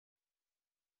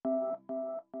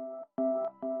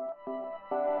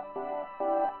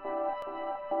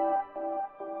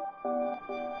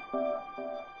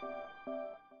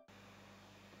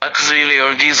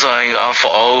easier design of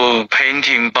oil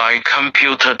painting by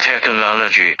computer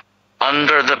technology,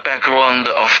 under the background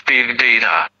of big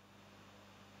data.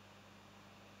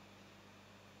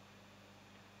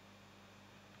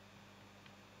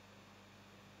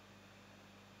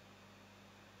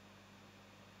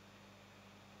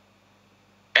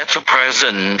 At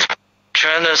present,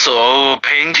 China's oil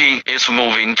painting is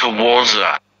moving towards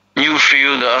a new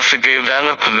field of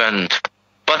development,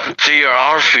 but there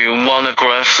are few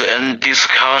monographs and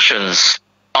discussions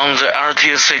on the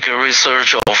artistic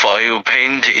research of oil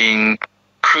painting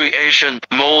creation.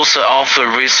 Most of the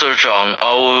research on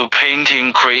oil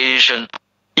painting creation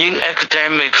in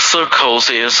academic circles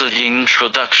is the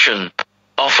introduction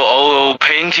of oil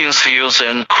painting skills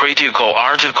and critical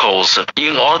articles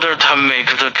in order to make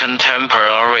the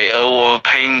contemporary oil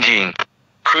painting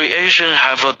creation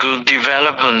have a good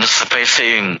development space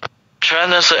in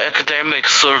China's academic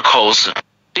circles.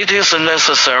 It is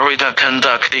necessary to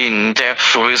conduct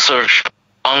in-depth research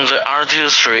on the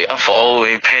artistry of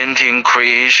oil painting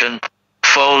creation,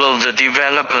 follow the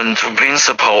development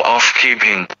principle of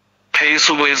keeping pace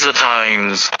with the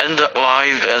times, and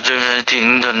live advanced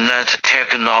internet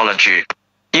technology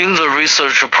in the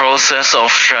research process of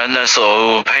China's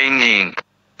oil painting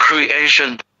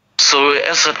creation, so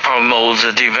as to promote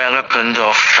the development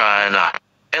of China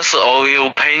as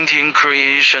oil painting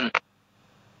creation.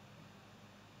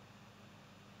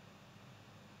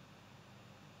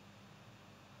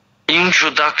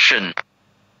 Introduction.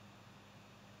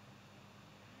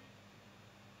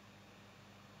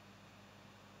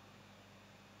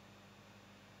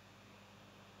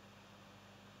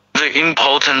 The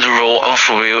important role of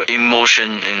real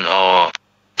emotion in oil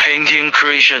painting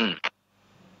creation.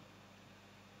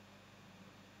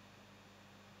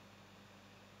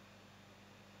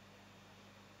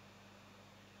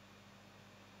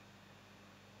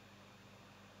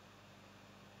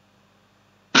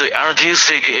 The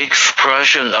artistic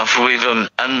expression of rhythm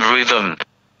and rhythm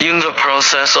in the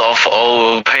process of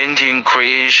oil painting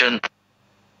creation.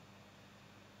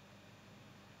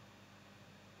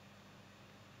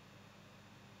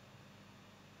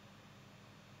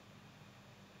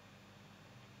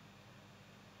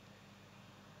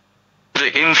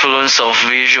 The influence of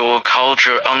visual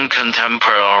culture on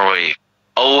contemporary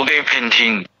oil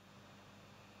painting.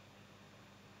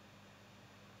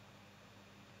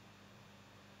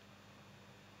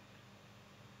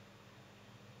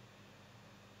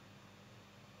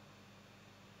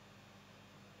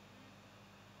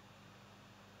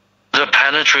 The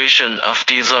penetration of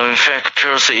design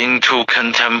factors into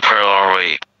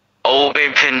contemporary oil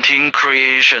painting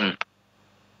creation.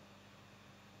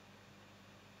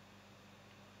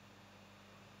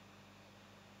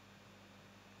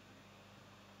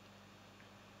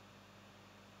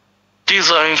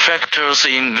 Design factors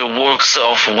in the works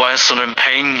of Western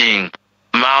painting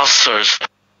masters.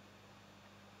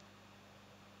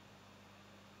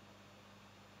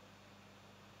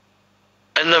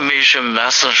 Animation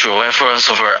message reference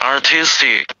for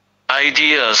artistic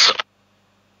ideas.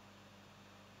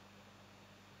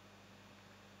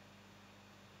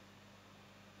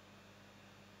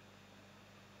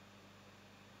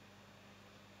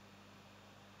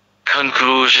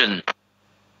 Conclusion.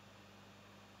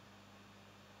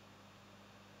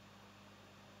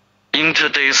 In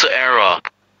today's era,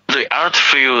 the art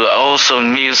field also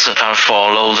needs to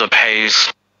follow the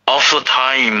pace of the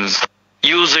times,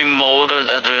 using modern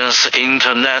advanced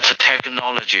internet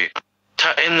technology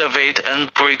to innovate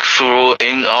and break through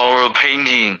in our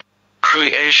painting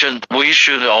creation. We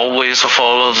should always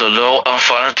follow the law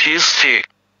of artistic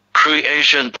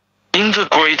creation,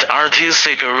 integrate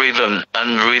artistic rhythm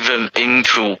and rhythm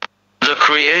into the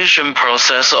creation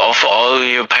process of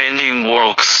oil painting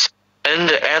works, and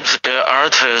add the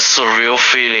artist's real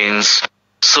feelings,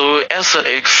 so as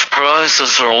to express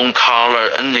strong color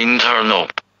and internal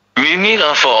meaning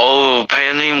of oil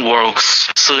painting works,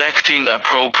 selecting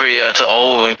appropriate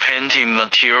oil painting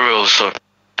materials,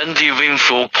 and giving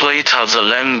full play to the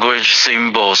language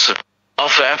symbols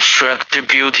of abstract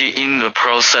beauty in the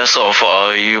process of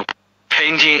oil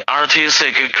painting.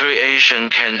 Artistic creation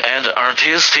can add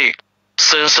artistic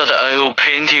sense to oil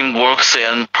painting works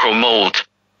and promote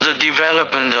the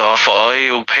development of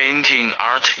oil painting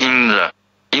art in the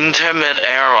intermediate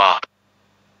era.